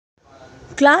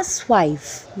Class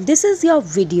 5, this is your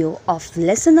video of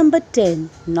lesson number 10,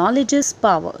 Knowledge is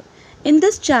Power. In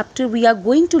this chapter, we are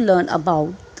going to learn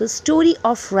about the story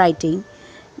of writing,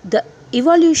 the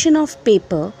evolution of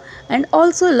paper, and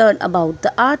also learn about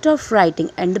the art of writing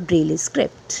and the braille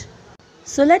script.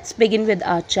 So let's begin with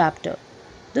our chapter,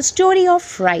 the story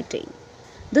of writing.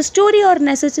 The story or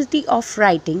necessity of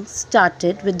writing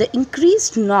started with the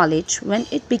increased knowledge when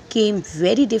it became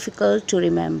very difficult to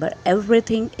remember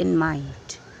everything in mind.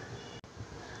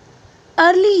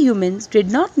 Early humans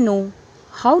did not know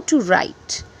how to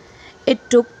write. It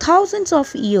took thousands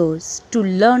of years to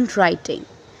learn writing.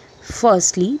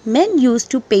 Firstly, men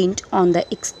used to paint on the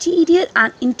exterior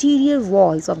and interior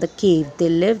walls of the cave they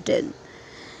lived in.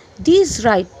 These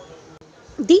writing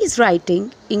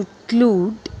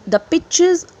include the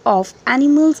pictures of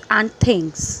animals and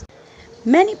things.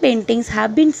 Many paintings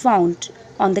have been found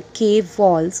on the cave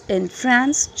walls in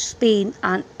France, Spain,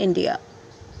 and India.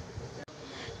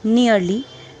 Nearly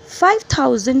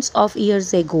 5,000 of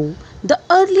years ago, the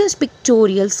earliest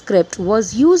pictorial script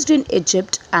was used in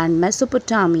Egypt and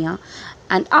Mesopotamia,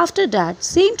 and after that,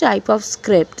 same type of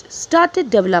script started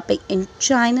developing in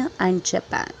China and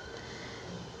Japan.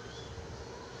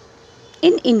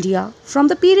 In India, from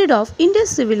the period of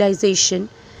Indus civilization,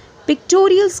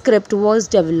 pictorial script was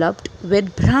developed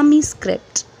with Brahmi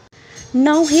script.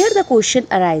 Now here the question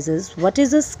arises, what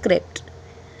is a script?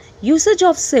 Usage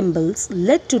of symbols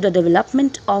led to the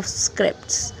development of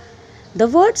scripts. The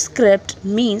word script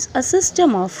means a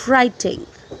system of writing.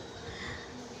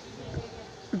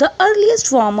 The earliest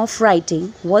form of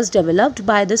writing was developed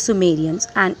by the Sumerians,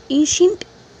 an ancient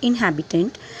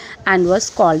inhabitant, and was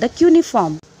called the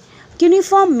cuneiform.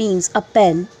 Cuneiform means a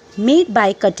pen made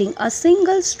by cutting a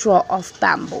single straw of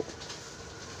bamboo.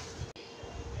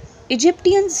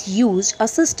 Egyptians used a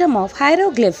system of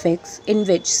hieroglyphics in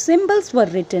which symbols were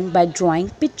written by drawing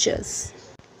pictures.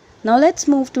 Now let's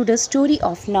move to the story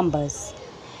of numbers.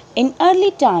 In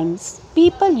early times,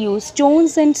 people used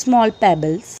stones and small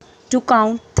pebbles to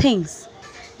count things.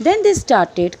 Then they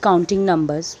started counting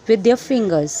numbers with their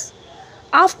fingers.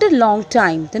 After a long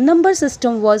time, the number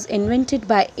system was invented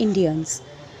by Indians.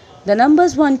 The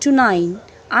numbers 1 to 9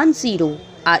 and 0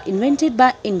 are invented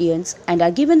by Indians and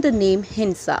are given the name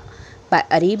Hinsa by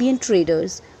Arabian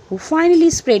traders who finally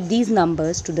spread these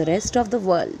numbers to the rest of the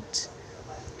world.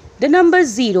 The number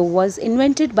 0 was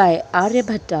invented by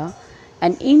Aryabhatta,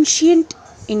 an ancient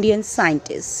Indian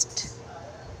scientist.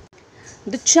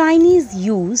 The Chinese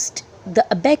used the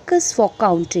abacus for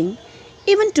counting.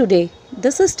 Even today,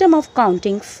 the system of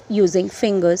counting using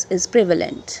fingers is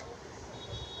prevalent.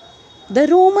 The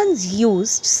Romans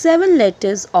used 7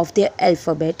 letters of their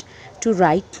alphabet to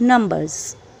write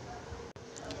numbers.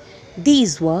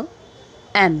 These were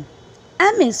M.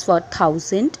 M is for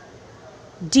 1000.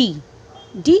 D.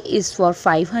 D is for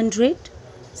 500.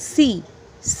 C.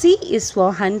 C is for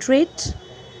 100.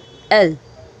 L.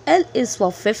 L is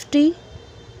for 50.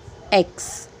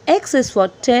 X. X is for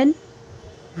 10.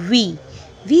 V.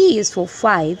 V is for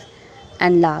 5,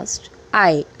 and last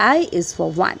I is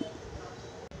for 1.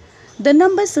 The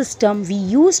number system we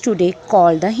use today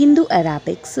called the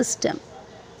Hindu-Arabic system.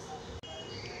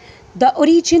 The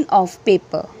origin of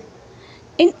paper.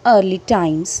 In early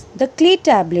times, the clay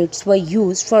tablets were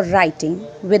used for writing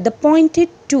with the pointed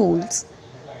tools,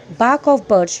 bark of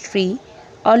birch tree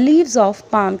or leaves of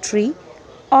palm tree,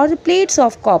 or the plates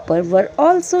of copper were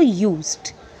also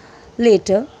used.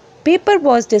 Later, paper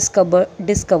was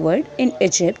discovered in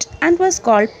Egypt and was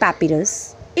called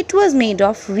papyrus. It was made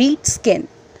of reed skin.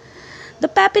 The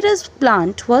papyrus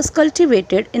plant was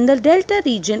cultivated in the delta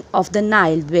region of the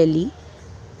Nile Valley.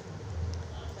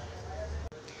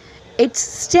 Its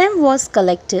stem was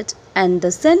collected and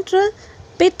the central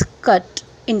pith cut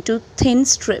into thin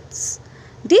strips.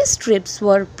 These strips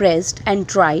were pressed and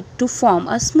dried to form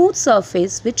a smooth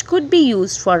surface which could be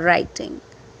used for writing.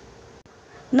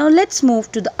 Now let's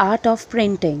move to the art of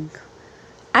printing.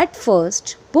 At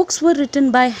first, books were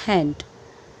written by hand,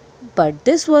 but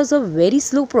this was a very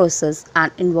slow process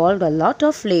and involved a lot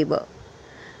of labor.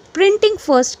 Printing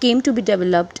first came to be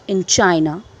developed in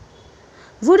China.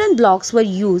 Wooden blocks were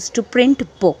used to print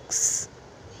books.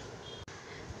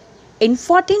 In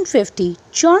 1450,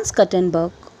 John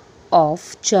Gutenberg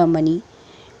of Germany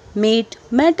made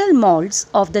metal molds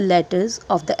of the letters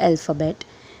of the alphabet.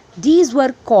 These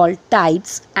were called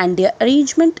types and their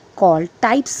arrangement called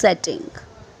typesetting.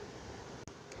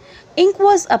 Ink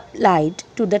was applied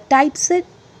to the typeset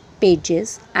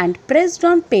pages and pressed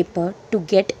on paper to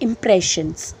get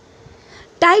impressions.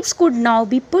 Types could now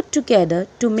be put together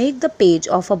to make the page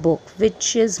of a book,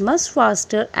 which is much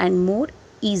faster and more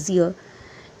easier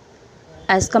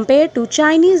as compared to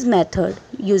Chinese method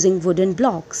using wooden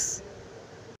blocks.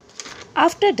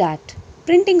 After that,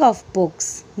 printing of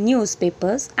books,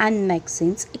 newspapers and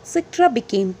magazines etc.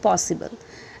 became possible,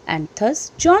 and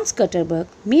thus John Gutenberg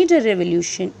made a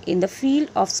revolution in the field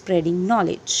of spreading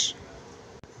knowledge.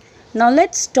 Now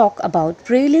let's talk about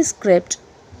Braille script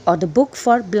or the book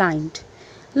for blind.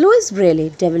 Louis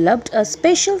Braille developed a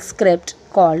special script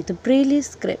called the Braille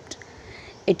script.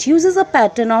 It uses a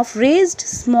pattern of raised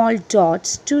small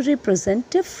dots to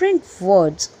represent different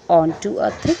words onto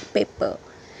a thick paper.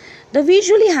 The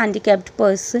visually handicapped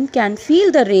person can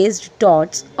feel the raised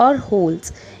dots or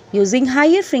holes using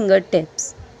higher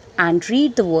fingertips and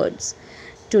read the words.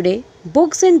 Today,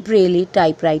 books and Braille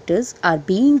typewriters are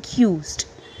being used.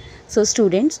 So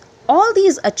students, all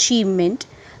these achievements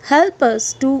help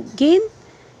us to gain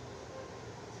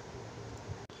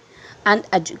an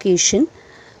education.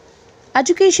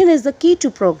 Education is the key to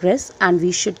progress and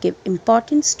we should give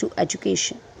importance to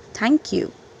education. Thank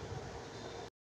you.